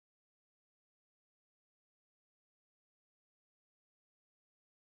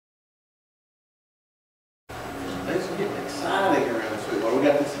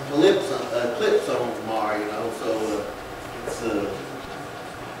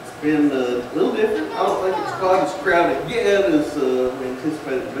been a little different. I don't think it's quite as crowded yet as we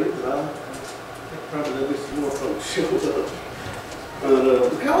anticipated it to be, but I think probably there'll be some more folks show up. But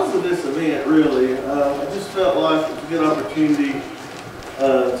because of this event, really, I just felt like it was a good opportunity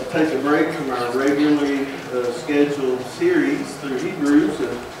to take a break from our regularly scheduled series through Hebrews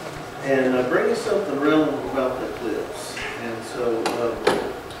and bring us something relevant about the eclipse. And so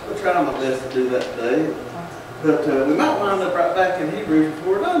I'll try my best to do that today. But we might wind up right back in Hebrews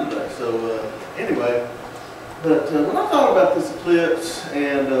before we're done today. So anyway, but when I thought about this eclipse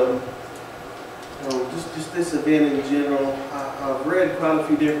and you know, just this event in general, I've read quite a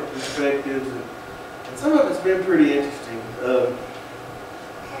few different perspectives, and some of it's been pretty interesting. But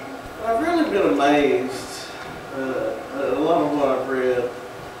I've really been amazed at a lot of what I've read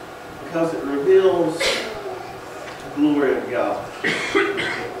because it reveals the glory of God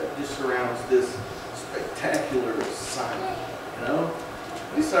that just surrounds this spectacular sign. You know,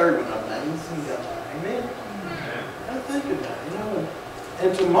 we serve an amazing God. Amen. I think about it, you know,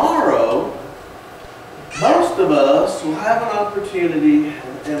 and tomorrow, most of us will have an opportunity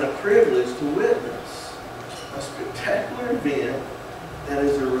and a privilege to witness a spectacular event that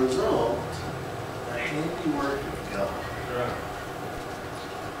is a result of the handiwork of God.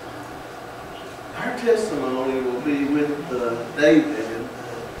 Our testimony will be with David,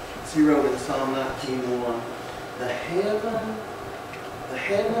 as he wrote in Psalm 19:1, the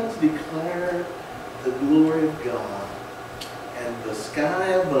heavens declare the glory of God, and the sky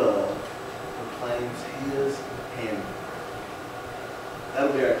above proclaims His handiwork.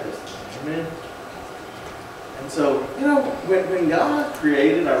 That'll be our testimony. Amen. And so, you know, when God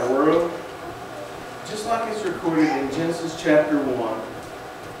created our world, just like it's recorded in Genesis chapter 1,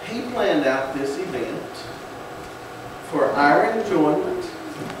 He planned out this event for our enjoyment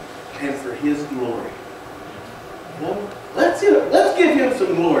and for His glory. You know, let's give Him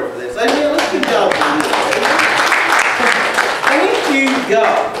some glory for this. Amen. Let's give God some glory. Thank you,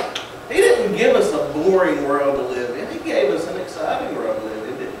 God. He didn't give us a boring world to live in. He gave us an exciting world to live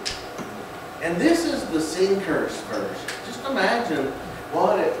in, didn't He? And this is the sin-cursed version. Just imagine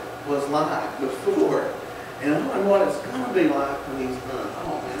what it was like before, you know, and what it's going to be like when He's done.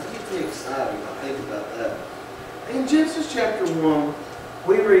 Oh man, it gets me excited when I think about that. In Genesis chapter 1,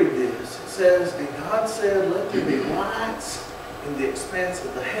 we read this. It says, "And God said, let there be lights in the expanse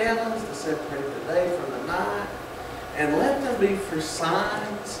of the heavens to separate the day from the night, and let them be for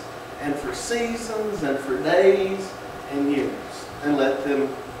signs, and for seasons, and for days and years. And let them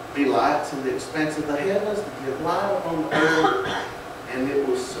be lights in the expanse of the heavens to give light upon the earth." And it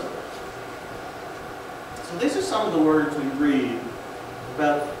was so. So these are some of the words we read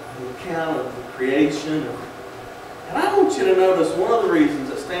about the account of the creation. And I want you to notice one of the reasons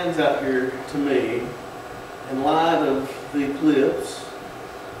that stands out here to me in light of the eclipse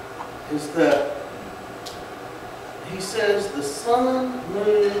is that He says the sun,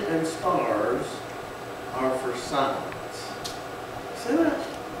 moon, and stars are for signs. See that?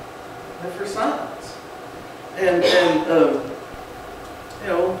 They're for signs. And you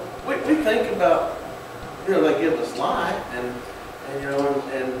know, we think about, you know, they give us light, and you know,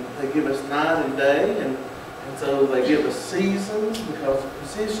 and they give us night and day, and so they give us seasons because of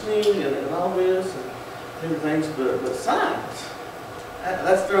positioning and all this and different things, but signs,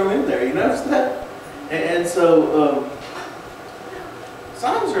 that's thrown in there. You notice that? And so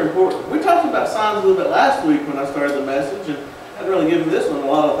signs are important. We talked about signs a little bit last week when I started the message, and I hadn't really given this one a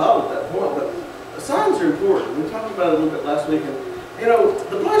lot of thought at that point, but signs are important. We talked about it a little bit last week, and you know,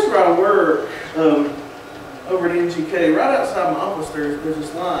 the place where I work over at NGK, right outside my office, there's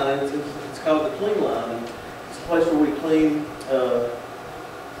this line. It's called the Clean Line, and it's a place where we clean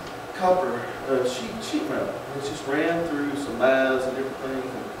copper sheet metal. It's just ran through some baths and different things.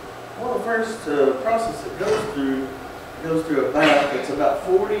 And one of the first process it goes through a bath that's about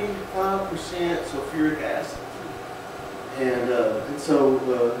 45% sulfuric acid. And so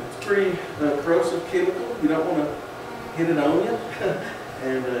it's pretty corrosive chemical. You don't want to get it on you.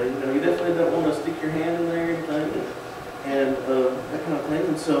 And you know, you definitely don't want to stick your hand in there or anything, and that kind of thing.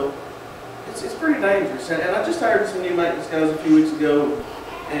 And so it's pretty dangerous. And I just hired some new maintenance guys a few weeks ago,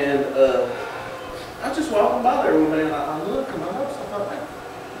 and I was just walking by there one day, and I looked and I noticed, I thought, man,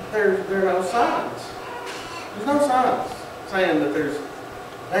 there are no signs. There's no signs saying that there's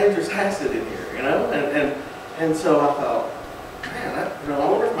dangerous acid in here, you know. And so I thought, man, you know,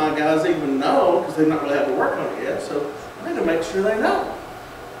 I wonder if my guys even know, because they've not really had to work on it yet. So I need to make sure they know.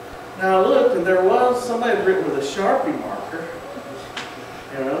 Now I looked, and there was somebody had written with a Sharpie marker,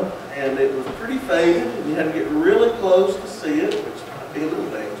 you know, and it was pretty faded, and you had to get really close to see it, which might be a little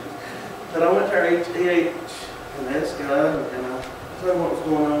dangerous. But I went to our EH&S guy, and I told him what was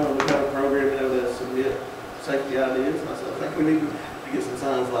going on, and safety ideas. And I said, I think we need to get some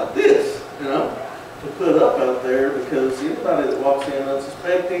signs like this, you know, to put up out there, because anybody that walks in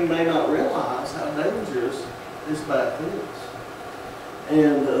unsuspecting may not realize how dangerous this back is.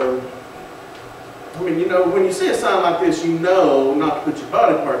 And I mean, you know, when you see a sign like this, you know not to put your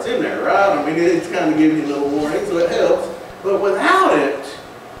body parts in there, right? I mean, it's kind of giving you a little warning, so it helps. But without it,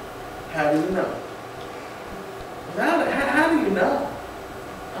 how do you know? Without it, how do you know?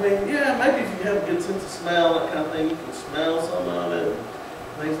 I mean, yeah, maybe if you have a good sense of smell, that kind of thing, you can smell some of it, and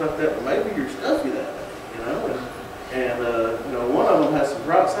things like that. But maybe you're stuffy that day, you know. And you know, one of them has some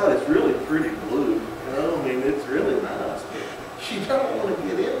bright side. It's really pretty blue, you know. I mean, it's really nice, but you don't want to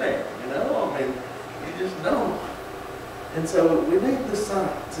get in there, you know. I mean, you just don't. And so we need the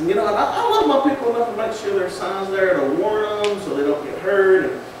signs. And you know, I love my people enough to make sure there's signs there to warn them so they don't get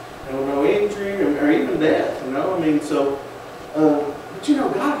hurt, and no injury or even death, you know. I mean, so, but you know,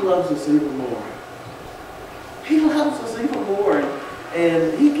 God loves us even more. He loves us even more,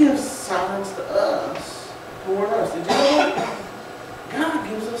 and He gives signs to us to warn us. Did you know that? God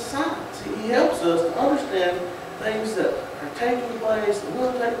gives us signs. He helps us to understand things that are taking place, that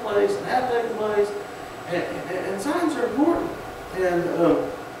will take place, and have taken place. And signs are important.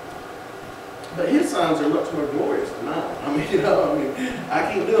 But His signs are much more glorious than mine. I mean, you know, I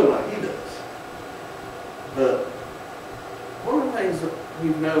can't do them like He does. But one of the things that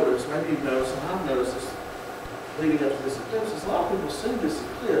we've noticed, maybe you've noticed, and I've noticed this leading up to this eclipse, is a lot of people see this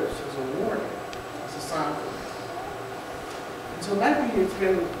eclipse as a warning, as a sign for them. And so maybe it's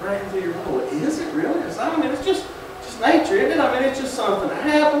been running through your mind, well, is it really a sign? I mean, it's just nature, isn't it? I mean, it's just something that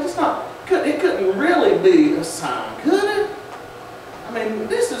happens. It's not. It couldn't really be a sign, could it? I mean,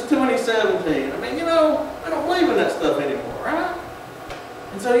 this is 2017. I mean, you know, I don't believe in that stuff anymore, right?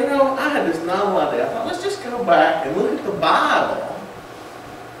 And so, you know, I had this novel idea. I thought, let's just go back and look at the Bible,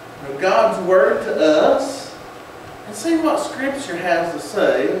 you know, God's Word to us, and see what Scripture has to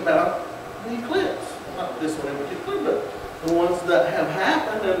say about the eclipse. Not this one in particular, but the ones that have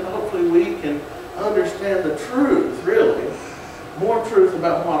happened, and hopefully we can understand the truth, really. More truth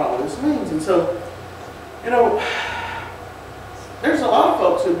about what all this means. And so, you know, there's a lot of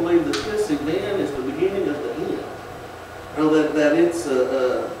folks who believe that this event is the beginning of the end. You know, that it's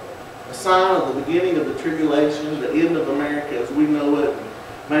a sign of the beginning of the tribulation, the end of America as we know it,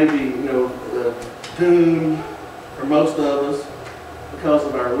 maybe, you know, doom for most of us because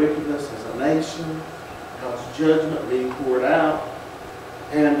of our wickedness as a nation, God's judgment being poured out.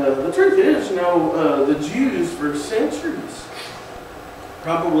 And the truth is, you know, the Jews for centuries,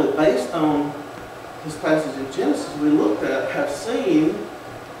 probably based on this passage in Genesis we looked at, have seen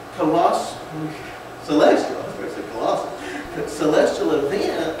celestial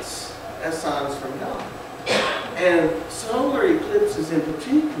events as signs from God. And solar eclipses in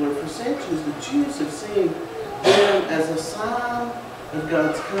particular, for centuries, the Jews have seen them as a sign of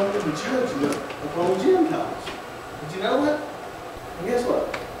God's coming judgment upon the Gentiles. Did you know that? And guess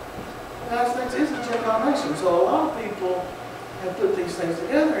what? The United States is a Gentile nation, so a lot of people have put these things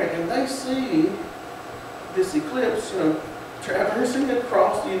together, and they see this eclipse, you know, traversing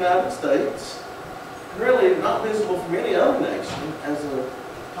across the United States, really not visible from any other nation, as a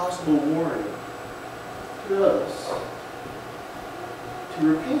possible warning to us to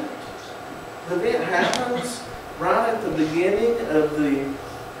repent. The event happens right at the beginning of the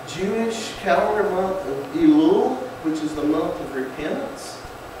Jewish calendar month of Elul, which is the month of repentance.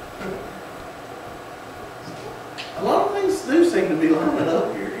 A lot of things do seem to be lining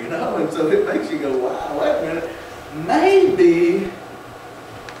up here, you know, and so it makes you go, wow, wait a minute. Maybe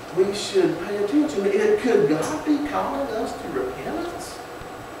we should pay attention. Could God be calling us to repentance?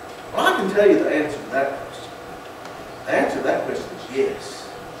 Well, I can tell you the answer to that question. The answer to that question is yes.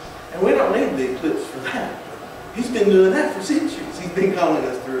 And we don't need the eclipse for that. He's been doing that for centuries. He's been calling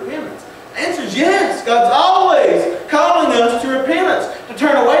us to repentance. The answer is yes. God's always calling us to repentance, to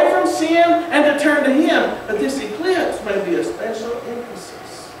turn away from sin and to turn to Him. But this eclipse may be a special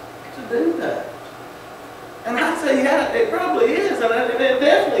emphasis to do that. And I'd say, yeah, it probably is, and it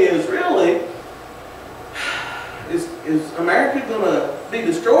definitely is, really. Is America going to be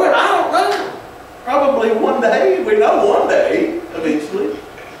destroyed? I don't know. Probably one day. We know one day, eventually.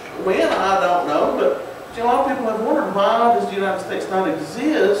 When, I don't know. But a lot of people have wondered, why does the United States not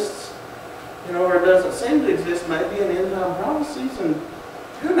exist? You know, or it doesn't seem to exist, maybe in end-time prophecies, and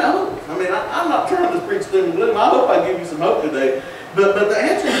who knows? I mean, I'm not trying to preach doom and gloom. I hope I give you some hope today. But the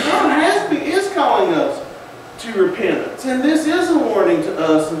answer is God is calling us to repentance. And this is a warning to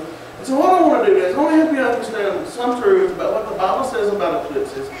us. And so what I want to do is I want to help you understand some truth about what the Bible says about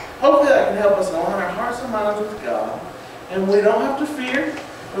eclipses. Hopefully that can help us align our hearts and minds with God. And we don't have to fear,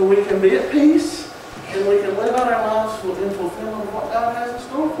 but we can be at peace and we can live out our lives in fulfillment of what God has in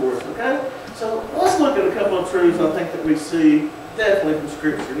store for us, okay? So let's look at a couple of truths I think that we see definitely from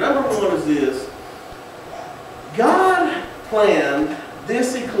Scripture. Number one is this. God planned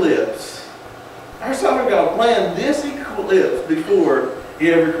this eclipse. Our sovereign God planned this eclipse before He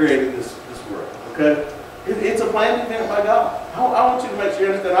ever created this world, okay? It's a planned event by God. I want you to make sure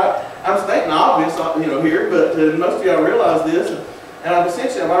you understand. I'm stating obvious, here, but most of y'all realize this, and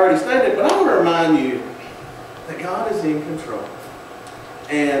I've already stated it, but I want to remind you that God is in control,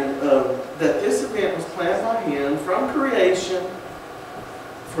 and that this event was planned by Him from creation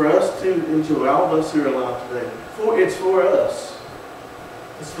for us to enjoy. All of us who are alive today. It's for us.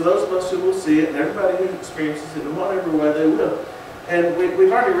 It's for those of us who will see it, and everybody who experiences it in whatever way they will. And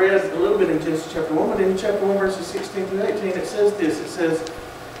we've already read a little bit in Genesis chapter 1, but in chapter 1, verses 16 through 18, it says this. It says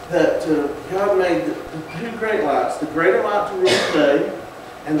that God made the two great lights, the greater light to rule the day,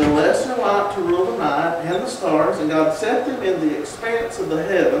 and the lesser light to rule the night, and the stars. And God set them in the expanse of the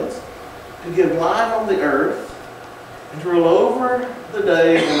heavens to give light on the earth, and to rule over the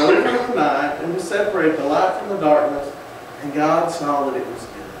day and over the night, and to separate the light from the darkness. And God saw that it was good.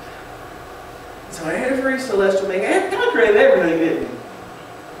 So every celestial being, God created everything, didn't He?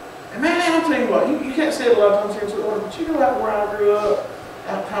 And man, I'll tell you what, you can't say it a lot of times here in Sweetwater, but you know out where I grew up,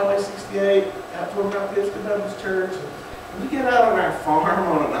 out Highway 68, out toward Mount Pisgah Baptist Church, and we get out on our farm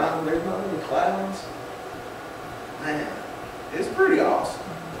on an island, there's not any clouds. Man, it's pretty awesome,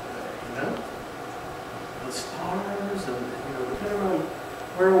 you know? The stars, and depending on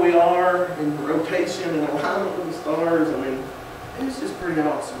where we are in rotation and alignment with the stars, I mean, it's just pretty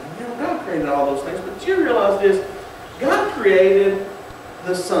awesome. God created all those things, but you realize this, God created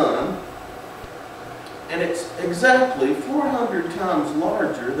the sun, and it's exactly 400 times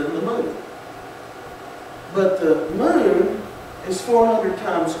larger than the moon. But the moon is 400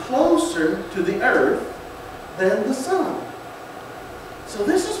 times closer to the earth than the sun. So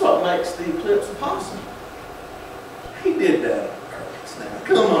this is what makes the eclipse possible. He did that on purpose now.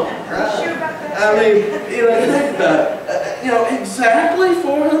 Come on, right? Sure about that? I mean, think about it. Exactly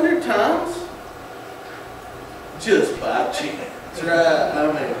 400 times just by chance, right? I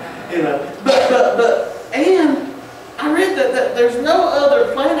mean, and I read that there's no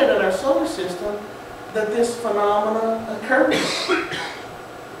other planet in our solar system that this phenomena occurs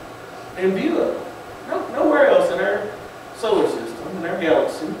in view of. Nowhere else in our solar system, in our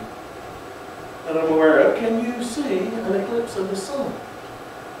galaxy, that I'm aware of, can you see an eclipse of the sun.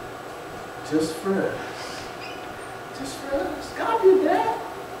 Just for us. Just for us. God did that.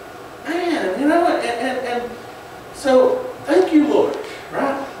 Man, and so thank you, Lord,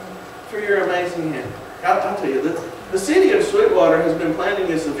 right, for your amazing hand. I'll tell you, the city of Sweetwater has been planning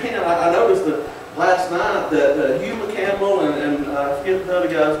this event. I noticed that last night that Hugh McCampbell and I forget the other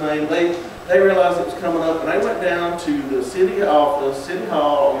guy's name, they realized it was coming up, and they went down to the city office, City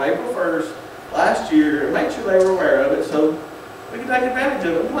Hall, on April 1st last year and made sure they were aware of it so we could take advantage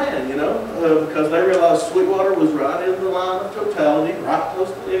of it and plan, because they realized Sweetwater was right in the line of totality, right close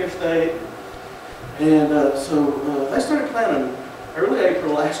to the interstate. And so they started planning early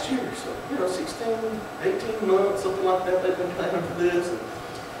April last year. So, 16, 18 months, something like that, they've been planning for this.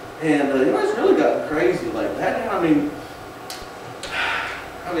 And it's really gotten crazy like that. I mean,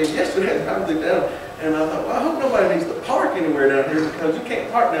 yesterday I was down and I thought, well, I hope nobody needs to park anywhere down here because you can't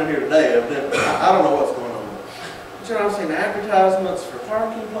park down here today. I don't know what's going on. But I've seen advertisements for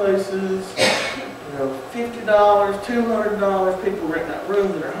parking places, $50, $200, people renting out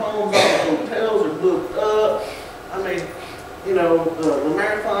rooms in their homes, all the hotels are booked up. I mean, the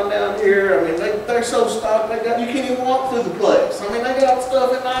marathon down here, they're so stocked, you can't even walk through the place. They got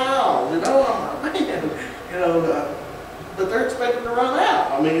stuff in the aisles, I'm like, man, but they're expecting to run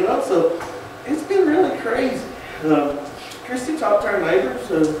out. So it's been really crazy. Christy talked to our neighbors,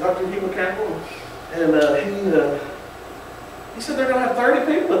 Dr. Hugh McCampbell, and he said they're going to have 30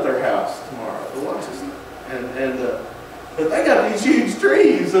 people at their house tomorrow to watch us. But they got these huge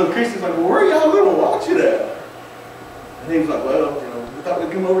trees. So Christy's like, well, where are y'all going to watch it at? And he was like, well, we thought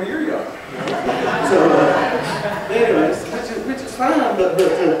we'd come over to your yard. So, anyways, which is fine, but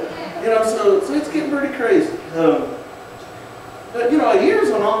so it's getting pretty crazy. But a year is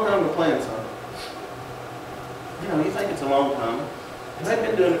a long time to plan something. You think it's a long time. And they've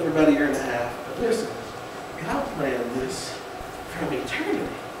been doing it for about a year and a half. But listen, God planned this from eternity.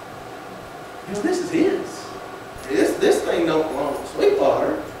 This is His. This thing don't belong to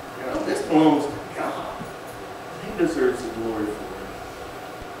Sweetwater. This belongs to God. He deserves the glory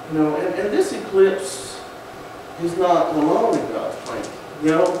for it. And this eclipse is not alone in God's plan.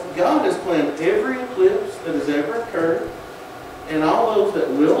 God has planned every eclipse that has ever occurred. and all those that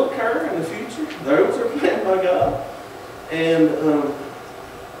will occur in the future, those are planned by God. And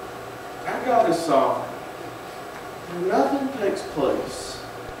our God is sovereign. Nothing takes place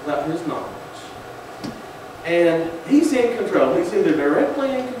without His knowledge. And He's in control. He's either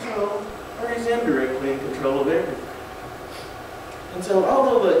directly in control or He's indirectly in control of everything. And so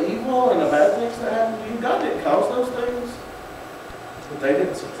although the evil and the bad things that happen to you, God didn't cause those things, but they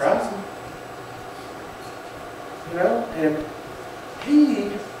didn't surprise Him. You know, and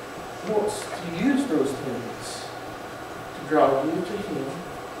He wants to use those things to draw you to Him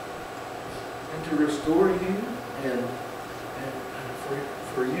and to restore you and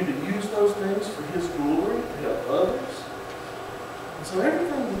for you to use those things for His glory to help others. And so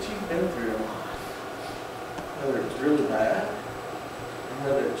everything that you've been through in life, whether it's really bad and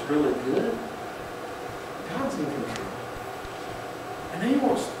whether it's really good, God's in control. And He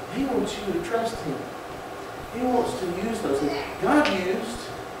wants you to trust Him. He wants to use those things. God used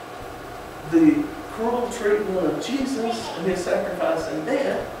the cruel treatment of Jesus and His sacrifice and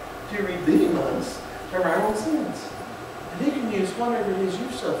death to redeem us from our own sins. And He can use whatever it is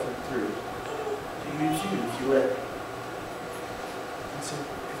you've suffered through to use you if you let Him. And so,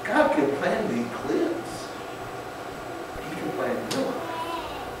 if God can plan the eclipse, He can plan your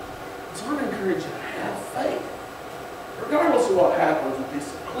life. So I want to encourage you to have faith. Regardless of what happens with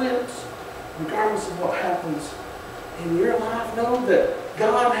this eclipse, regardless of what happens in your life, know that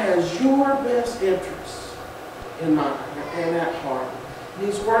God has your best interests in mind and at heart. And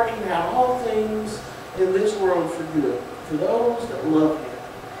He's working out all things in this world for good, for those that love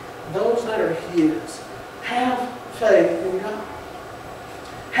Him, those that are His. Have faith in God.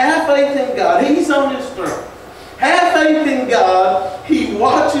 Have faith in God. He's on His throne. Have faith in God. He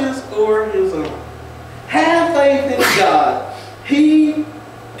watches over His own. Have faith in God. He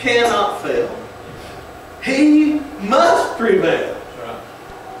cannot fail. He must prevail.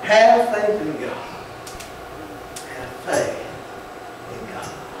 Have faith in God. Have faith in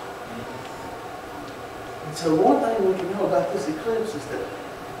God. And so one thing we can know about this eclipse is that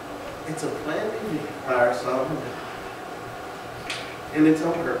it's a planned event by our sovereign God. And it's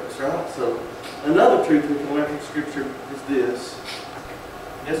on purpose, right? So another truth we can learn from Scripture is this.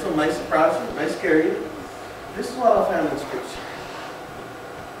 This one may surprise you, it may scare you. This is what I found in Scripture.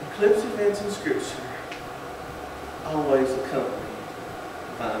 Eclipse events in Scripture always accompany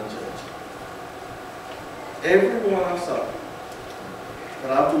divine judgment. Every one I saw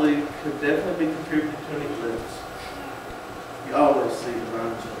that I believe could definitely be contributed to an eclipse, you always see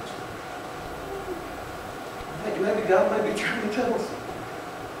divine judgment. I think maybe God may be trying to tell us.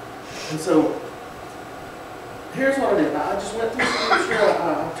 And so, here's what I did. I just went through Scripture.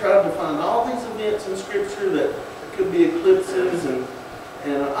 I tried to find all these events in Scripture that could be eclipses, and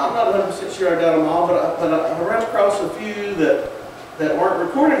I'm not 100% sure I got them all, but I ran across a few that weren't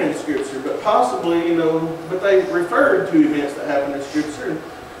recorded in Scripture, but possibly, but they referred to events that happened in Scripture.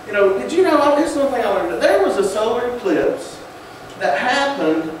 And, did you know, this is one thing I learned, that there was a solar eclipse that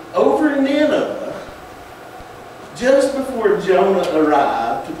happened over in Nineveh just before Jonah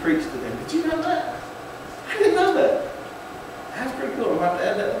arrived to preach to them. Did you know that? I didn't know that. That's pretty cool. I'm going to have to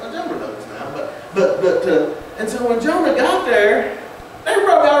add that to my Jonah notes now. And so when Jonah got there, they were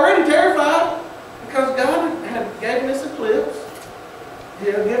probably already terrified because God had given this eclipse. He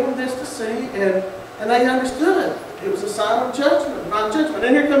had given this to see, and they understood. It was a sign of judgment, not judgment.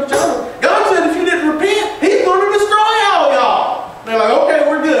 And here comes Jonah. God said if you didn't repent, He's going to destroy all y'all. They're like, okay,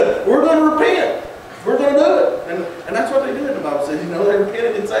 we're good. We're going to repent. We're going to do it. And that's what they did. The Bible says, they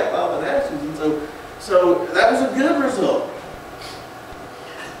repented in sackcloth and ashes. And so that was a good result.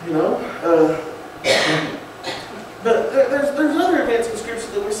 But there's other events in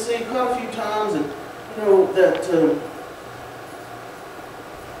Scripture that we see quite a few times, and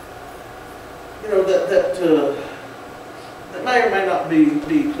that may or may not be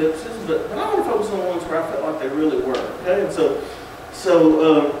eclipses, but I want to focus on ones where I felt like they really were. Okay, and so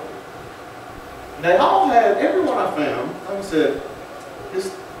they all had, everyone I found, like I said, this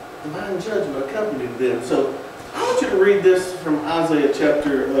divine judgment accompanied them. So I want you to read this from Isaiah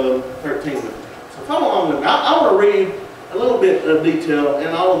chapter 13 with me. So follow along with me. I want to read a little bit of detail in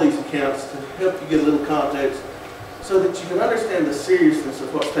all of these accounts to help you get a little context so that you can understand the seriousness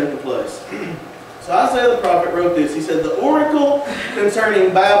of what's taking place. So Isaiah the prophet wrote this. He said, "The oracle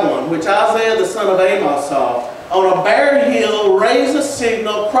concerning Babylon, which Isaiah the son of Amos saw, on a bare hill, raise a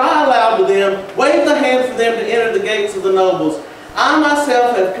signal, cry aloud to them, wave the hand for them to enter the gates of the nobles. I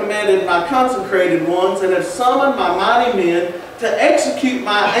myself have commanded my consecrated ones and have summoned my mighty men to execute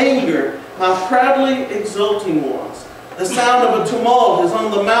my anger, my proudly exulting ones. The sound of a tumult is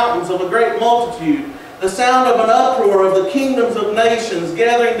on the mountains of a great multitude. the sound of an uproar of the kingdoms of nations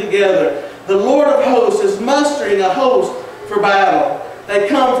gathering together. The Lord of hosts is mustering a host for battle. They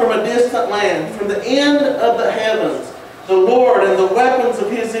come from a distant land, from the end of the heavens, the Lord and the weapons of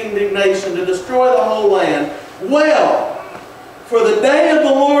his indignation to destroy the whole land. Well, for the day of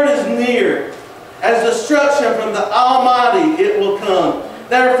the Lord is near. As destruction from the Almighty it will come.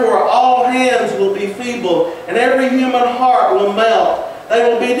 Therefore all hands will be feeble, and every human heart will melt. They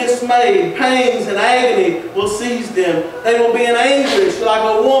will be dismayed. Pains and agony will seize them. They will be in anguish like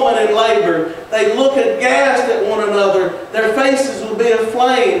a woman in labor. They look aghast at one another. Their faces will be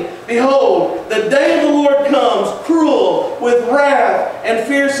aflame. Behold, the day of the Lord comes, cruel, with wrath and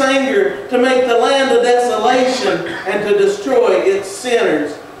fierce anger, to make the land a desolation and to destroy its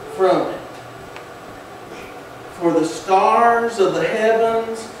sinners from it. For the stars of the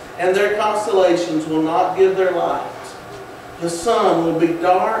heavens and their constellations will not give their light. The sun will be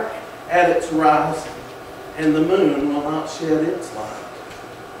dark at its rising, and the moon will not shed its light.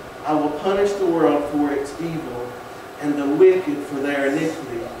 I will punish the world for its evil, and the wicked for their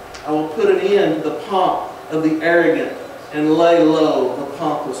iniquity. I will put an end to the pomp of the arrogant, and lay low the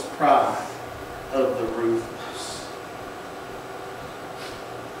pompous pride of the ruthless.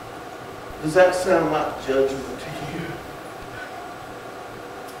 Does that sound like judgment to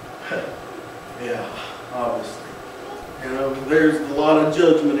you? Yeah, obviously. You know, there's a lot of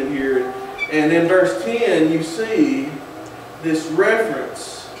judgment in here. And in verse 10, you see this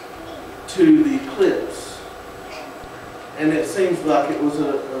reference to the eclipse. And it seems like it was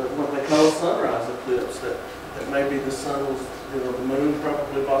what they call a sunrise eclipse, that maybe the sun was, the moon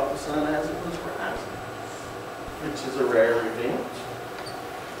probably blocked the sun as it was rising, which is a rare event.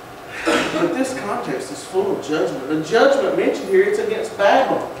 But this context is full of judgment. The judgment mentioned here, it's against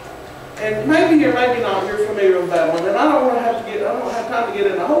Babylon. And maybe or maybe not, you're familiar with Babylon. And I don't have time to get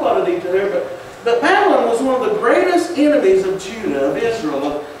into a whole lot of detail here, but Babylon was one of the greatest enemies of Judah, of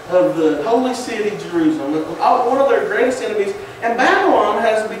Israel, of the holy city Jerusalem. One of their greatest enemies. And Babylon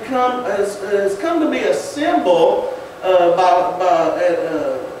has come to be a symbol of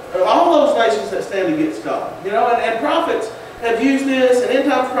all those nations that stand against God. You know, and prophets have used this, and end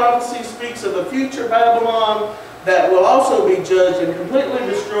times prophecy speaks of a future Babylon that will also be judged and completely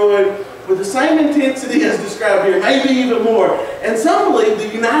destroyed with the same intensity as described here, maybe even more. And some believe the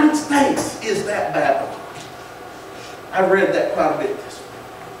United States is that Babylon. I've read that quite a bit this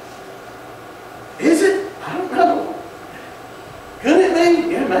week. Is it? I don't know. Could it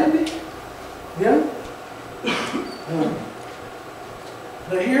be? Yeah, maybe. Yeah.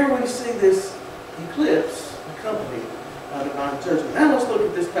 But here we see this eclipse accompanied by divine judgment. Now let's look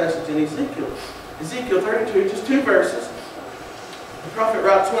at this passage in Ezekiel. Ezekiel 32, just 2 verses. The prophet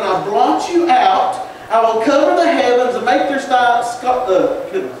writes, when I blot you out, I will cover the heavens and make their stars...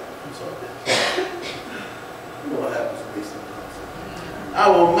 goodness, I'm sorry. You know what happens to me sometimes. I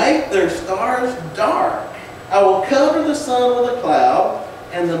will make their stars dark. I will cover the sun with a cloud,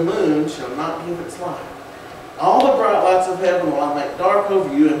 and the moon shall not give its light. All the bright lights of heaven will I make dark over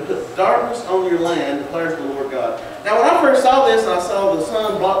you, and put darkness on your land, declares the Lord God. Now, when I first saw this, and I saw the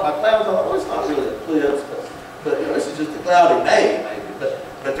sun blocked by clouds, I thought, well, it's not really an eclipse, but this is just a cloudy day, maybe.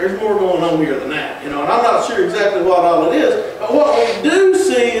 But there's more going on here than that, and I'm not sure exactly what all it is. But what we do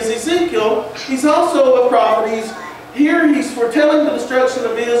see is Ezekiel, he's also a prophet. He's foretelling the destruction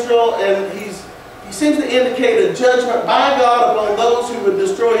of Israel, and he seems to indicate a judgment by God upon those who would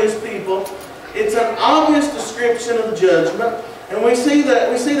destroy his people. It's an obvious description of judgment. And we see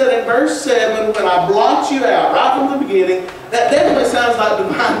that in verse 7, when I blot you out, right from the beginning, that definitely sounds like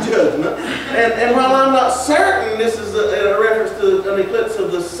divine judgment. And while I'm not certain this is a reference to an eclipse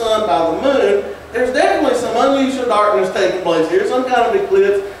of the sun by the moon, there's definitely some unusual darkness taking place here, some kind of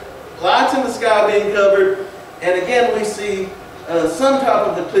eclipse, lights in the sky being covered, and again we see some type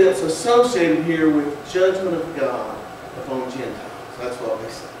of eclipse associated here with judgment of God upon Gentiles. That's what we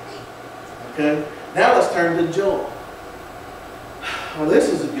see. Okay? Now let's turn to Joel. Well, this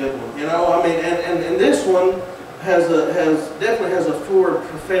is a good one, and this one definitely has a forward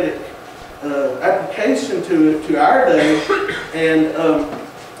prophetic application to our day, and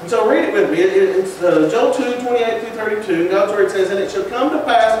so read it with me. It's Joel 2:28-32. God's word says, "And it shall come to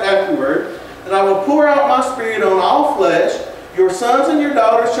pass afterward that I will pour out my spirit on all flesh. Your sons and your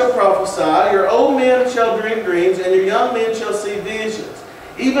daughters shall prophesy. Your old men shall dream dreams, and your young men shall see visions.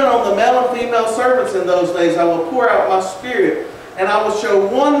 Even on the male and female servants in those days I will pour out my spirit. And I will show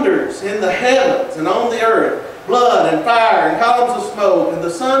wonders in the heavens and on the earth, blood and fire and columns of smoke, and the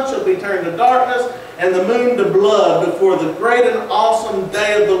sun shall be turned to darkness and the moon to blood before the great and awesome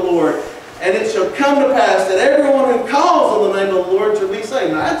day of the Lord. And it shall come to pass that everyone who calls on the name of the Lord shall be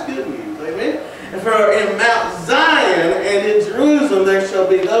saved." Now that's good news, amen? And for in Mount Zion and in Jerusalem there shall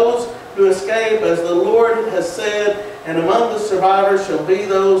be those who escape, as the Lord has said, and among the survivors shall be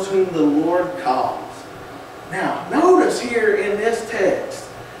those whom the Lord calls. Now, notice here in this text,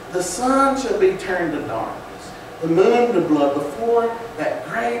 the sun shall be turned to darkness, the moon to blood, before that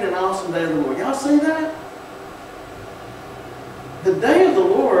great and awesome day of the Lord. Y'all see that? The day of the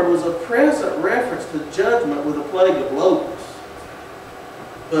Lord was a present reference to judgment with a plague of locusts.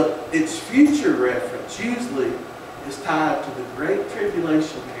 But its future reference usually is tied to the great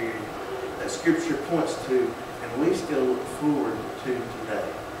tribulation period that Scripture points to and we still look forward to today.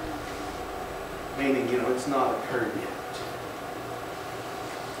 Meaning, it's not occurred yet.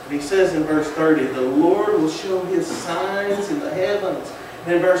 And he says in verse 30, the Lord will show his signs in the heavens.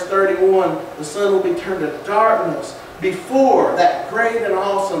 And in verse 31, the sun will be turned to darkness before that great and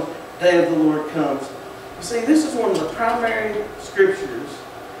awesome day of the Lord comes. You see, this is one of the primary scriptures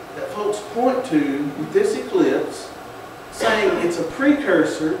that folks point to with this eclipse, saying it's a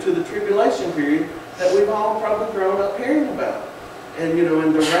precursor to the tribulation period that we've all probably grown up hearing about. And,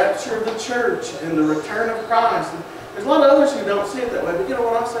 in the rapture of the church and the return of Christ. And there's a lot of others who don't see it that way. But you know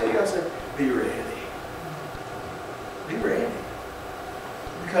what I say to you? I say, be ready. Be ready.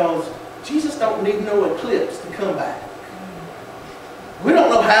 Because Jesus don't need no eclipse to come back. We don't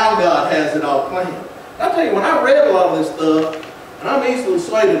know how God has it all planned. I'll tell you, when I read a lot of this stuff, and I'm easily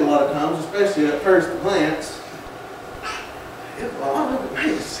swayed a lot of times, especially at first glance, a lot of it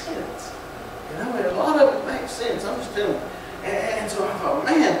makes sense. A lot of it makes sense. I'm just telling you. And so I thought,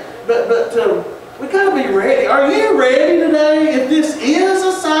 man, but we got to be ready. Are you ready today? If this is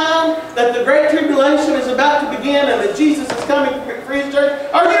a sign that the Great Tribulation is about to begin and that Jesus is coming for His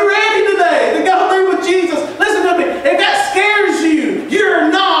church, are you ready today to go through with Jesus? Listen to me. If that scares you, you're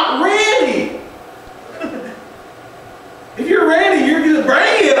not ready. If you're ready, you're going to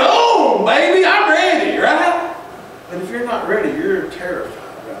bring it on, baby. I'm ready, right? But if you're not ready, you're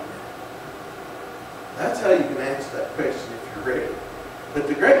terrified right now. That's how you can answer that question if you're ready. But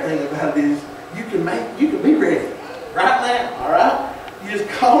the great thing about it is you can be ready right now, all right? You just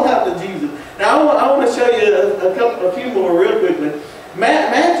call out to Jesus. Now I want to show you a few more real quickly.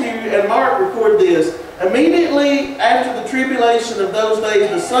 Matthew and Mark record this. Immediately after the tribulation of those days,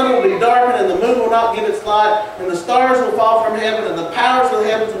 the sun will be darkened and the moon will not give its light, and the stars will fall from heaven, and the powers of the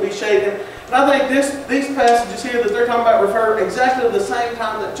heavens will be shaken. And I think these passages here that they're talking about refer exactly to the same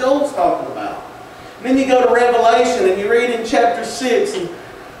time that Joel's talking about. And then you go to Revelation and you read in chapter 6, and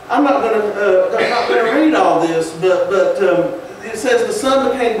I'm not going to read all this, but it says the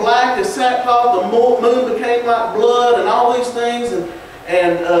sun became black as sackcloth, the moon became like blood, and all these things, and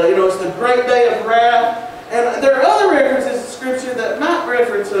it's the great day of wrath. And there are other references in Scripture that might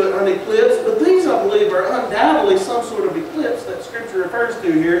reference an eclipse, but these, I believe, are undoubtedly some sort of eclipse that Scripture refers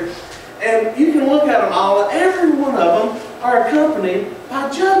to here. And you can look at them all, and every one of them are accompanied by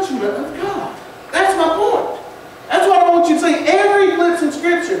judgment of God. That's my point. That's what I want you to see. Every eclipse in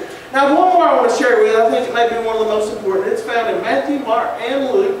Scripture. Now, one more I want to share with you. I think it may be one of the most important. It's found in Matthew, Mark,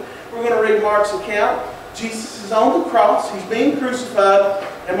 and Luke. We're going to read Mark's account. Jesus is on the cross. He's being crucified.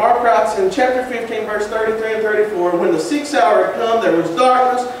 And Mark writes in chapter 15, verse 33 and 34, when the 6th hour had come, there was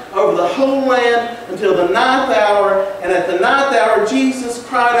darkness over the whole land until the 9th hour. And at the 9th hour, Jesus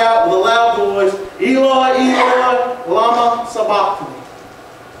cried out with a loud voice, Eloi, Eloi, lama sabachthani.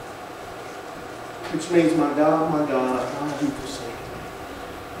 Which means, my God, why have you forsaken me?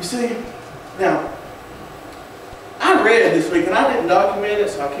 You see, now, I read this week, and I didn't document it,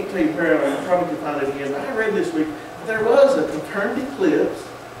 so I can't tell you where I probably can find it again, but I read this week that there was a confirmed eclipse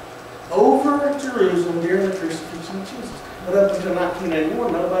over Jerusalem during the crucifixion of Jesus. But up until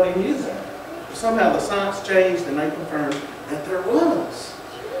 1981, nobody knew that. But somehow the science changed, and they confirmed that there was.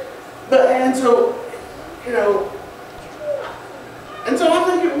 And so I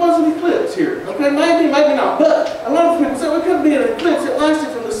think it was an eclipse here. Okay, maybe not. But a lot of people say, well, it couldn't be an eclipse. It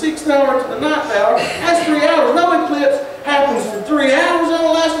lasted from the 6th hour to the 9th hour. That's 3 hours. No eclipse happens for 3 hours. It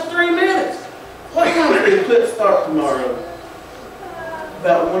only lasts for 3 minutes. What time does the eclipse start tomorrow?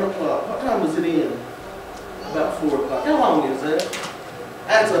 About 1 o'clock. What time does it end? About 4 o'clock. How long is that?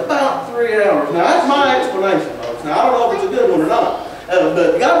 That's about 3 hours. Now, that's my explanation, folks. Now, I don't know if it's a good one or not.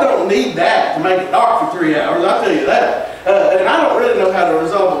 But God don't need that to make it dark for 3 hours, I'll tell you that. And I don't really know how to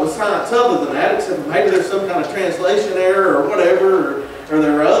resolve it with science other than that, except maybe there's some kind of translation error or whatever, or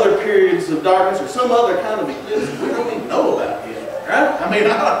there are other periods of darkness or some other kind of eclipse we don't even know about yet, right? I mean,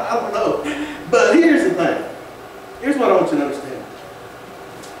 I don't know. But here's the thing. Here's what I want you to understand.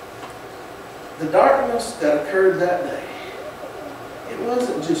 The darkness that occurred that day, it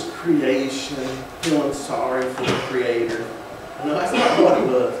wasn't just creation feeling sorry for the Creator. No, that's not what it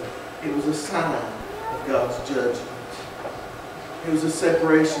was. It was a sign of God's judgment. It was a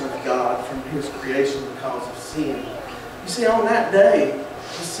separation of God from His creation because of sin. You see, on that day,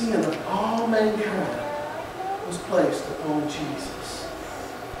 the sin of all mankind was placed upon Jesus.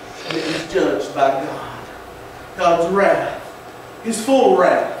 And it was judged by God. God's wrath, His full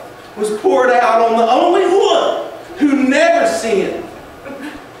wrath, was poured out on the only one who never sinned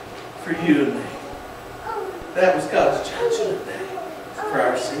for you and me. That was God's judgment day for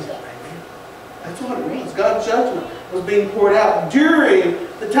our sin. That's what it was. God's judgment was being poured out during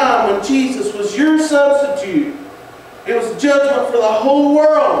the time when Jesus was your substitute. It was judgment for the whole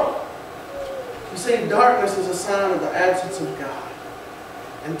world. You see, darkness is a sign of the absence of God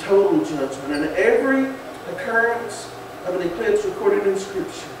and total judgment. And every occurrence of an eclipse recorded in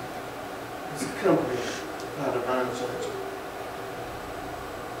Scripture is accompanied by divine judgment.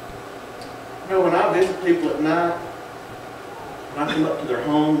 You know, when I visit people at night, when I come up to their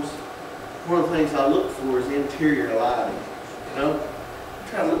homes, one of the things I look for is interior lighting. You know, I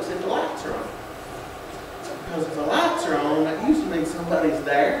try to look see if the lights are on. Because if the lights are on, that usually means somebody's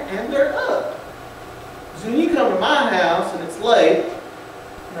there and they're up. Because when you come to my house and it's late,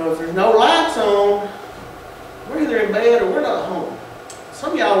 you know, if there's no lights on, we're either in bed or we're not home.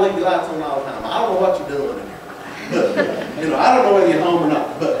 Some of y'all leave the lights on all the time. I don't know what you're doing in here. But, you know, I don't know whether you're home or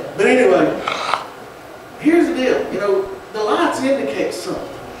not. But anyway, here's the deal. You know, the lights indicate something.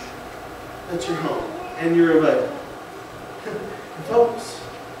 That you're home and you're available. And folks,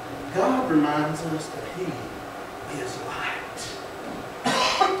 God reminds us that He is light.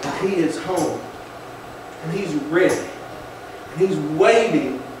 That He is home. And He's ready. And He's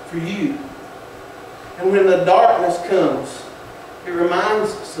waiting for you. And when the darkness comes, it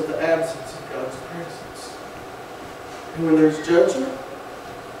reminds us of the absence of God's presence. And when there's judgment,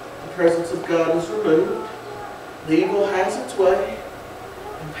 the presence of God is removed. The evil has its way.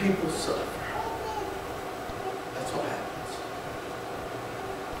 And people suffer. That's what happens.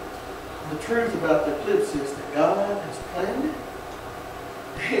 The truth about the eclipse is that God has planned it,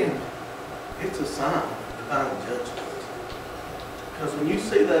 and it's a sign of divine judgment. Because when you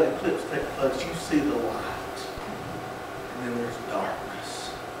see that eclipse take place, you see the light, and then there's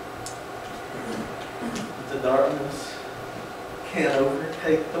darkness. But the darkness can't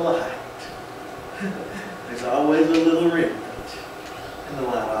overtake the light. There's always a little remnant. And the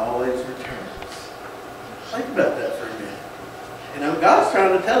light always returns. Think about that for a minute. You know, God's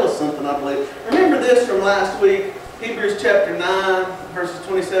trying to tell us something, I believe. Remember this from last week, Hebrews chapter 9, verses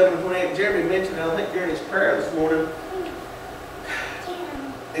 27 and 28. Jeremy mentioned it, I think, during his prayer this morning.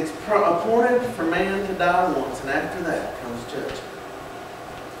 It's appointed for man to die once, and after that comes judgment.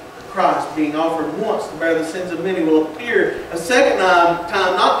 Christ, being offered once to bear the sins of many, will appear a second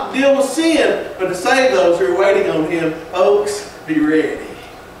time, not to deal with sin, but to save those who are waiting on Him. Folks, be ready.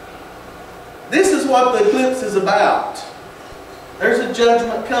 This is what the eclipse is about. There's a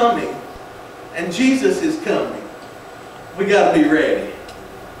judgment coming, and Jesus is coming. We got to be ready.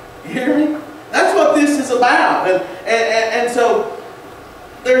 You hear me? That's what this is about. And so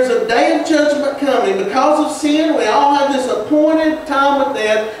there's a day of judgment coming. Because of sin, we all have this appointed time of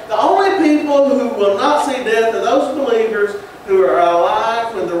death. The only people who will not see death are those believers who are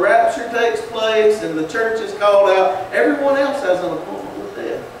alive when the rapture takes place and the church is called out. Everyone else has an appointment with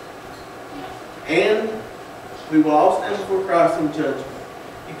death. And we will all stand before Christ in judgment.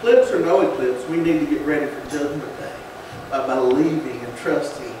 Eclipse or no eclipse, we need to get ready for Judgment Day by believing and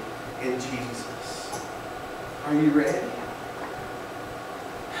trusting in Jesus. Are you ready?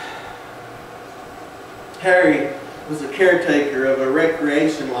 Harry was a caretaker of a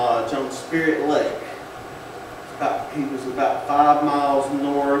recreation lodge on Spirit Lake. He was about 5 miles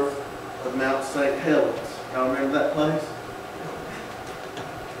north of Mount St. Helens. Y'all remember that place?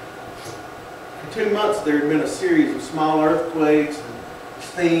 For 2 months there had been a series of small earthquakes and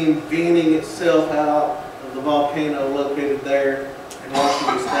steam venting itself out of the volcano located there in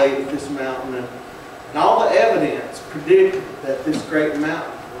Washington State at this mountain. And all the evidence predicted that this great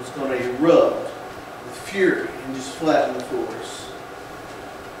mountain was going to erupt with fury and just flatten the force.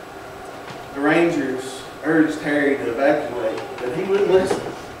 The Rangers urged Harry to evacuate, but he wouldn't listen.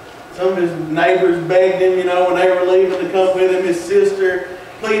 Some of his neighbors begged him, you know, when they were leaving to come with him. His sister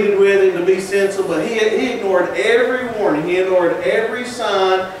pleaded with him to be sensible, but he ignored every warning. He ignored every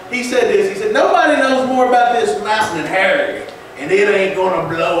sign. He said this, he said, nobody knows more about this mountain than Harry, and it ain't going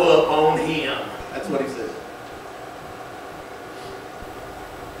to blow up on him. That's what he said.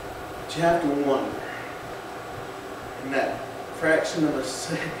 But you have to wonder, in that fraction of a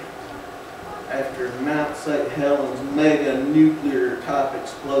second, after Mount St. Helens mega nuclear type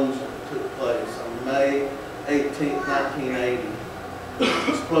explosion took place on May 18, 1980,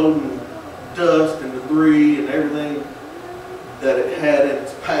 exploding dust and debris and everything that it had in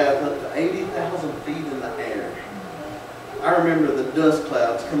its path up to 80,000 feet in the air. I remember the dust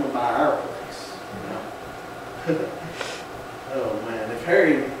clouds coming by our place, you know. Oh man, if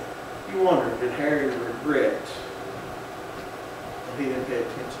Harry, you wonder, did Harry regret that he didn't pay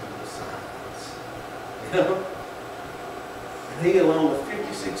attention to the signs? You know? And he, along with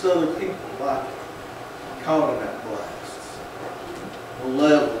 56 other people like him, caught in that blast.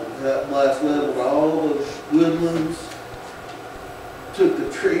 That blast leveled all the woodlands, took the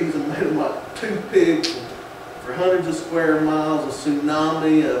trees and made them like toothpicks. And for hundreds of square miles, a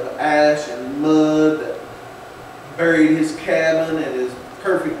tsunami of ash and mud that buried his cabin and his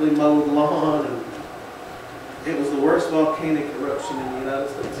perfectly mowed lawn. And it was the worst volcanic eruption in the United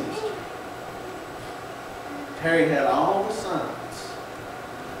States history. Harry had all the signs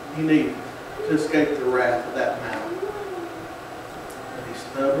he needed to escape the wrath of that mountain. But he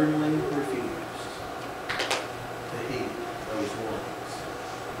stubbornly refused to heed those warnings.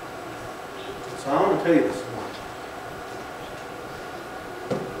 So I want to tell you this morning.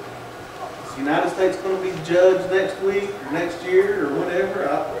 Is the United States going to be judged next week or next year or whatever?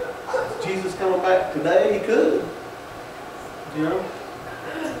 Is Jesus coming back today? He could. You know?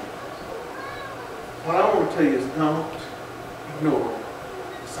 What I want to tell you is don't ignore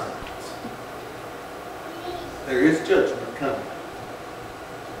the signs. There is judgment coming.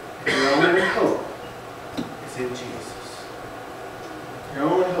 And your only hope is in Jesus. Your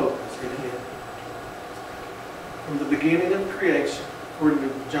only hope is in Him. From the beginning of creation, according to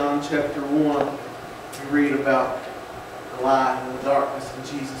John chapter 1, we read about the light and the darkness, and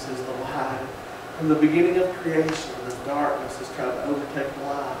Jesus is the light. From the beginning of creation, the darkness has tried to overtake the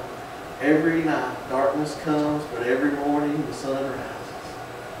light. Every night, darkness comes, but every morning the sun rises,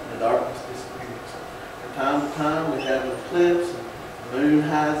 and the darkness disappears. From time to time, we have an eclipse, and the moon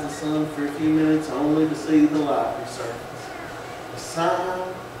hides the sun for a few minutes, only to see the light resurface. A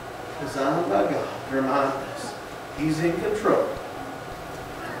sign designed by God to remind us He's in control,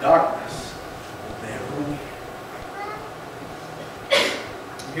 and darkness will never win.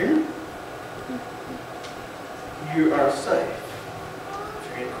 You hear me? You are safe if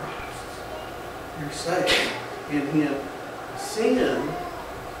you're in Christ. You're safe in Him. Sin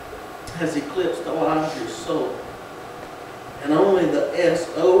has eclipsed the life of your soul. And only the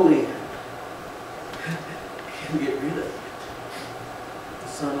S-O-N can get rid of it. The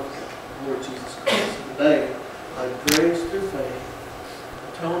Son of God, Lord Jesus Christ. And today, by grace through faith,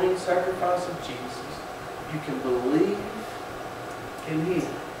 atoning sacrifice of Jesus, you can believe in Him,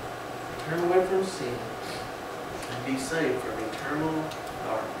 turn away from sin, and be saved from eternal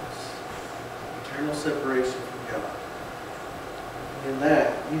darkness, eternal separation from God. And in that,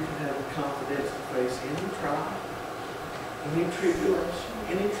 you can have the confidence to face any trial, any tribulation,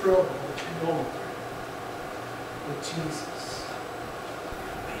 any trouble that you're going through. With Jesus,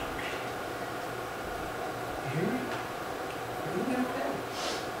 it'll be okay. You hear me? It'll be okay.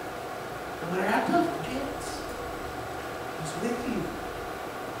 No matter how tough it gets, He's with you.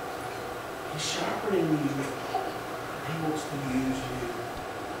 He's sharpening you. And He wants to use you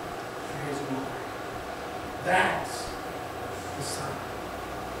for His glory. That's the sign of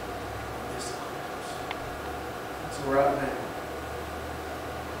this eclipse. So right now,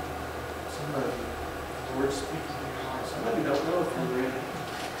 some of you, the Lord's speaking to your heart. Some of you don't know if you're ready.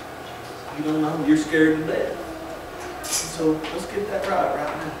 You don't know. You're scared to death. So let's get that right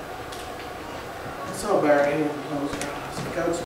now. Let's all bow our heads and close our eyes. Coach,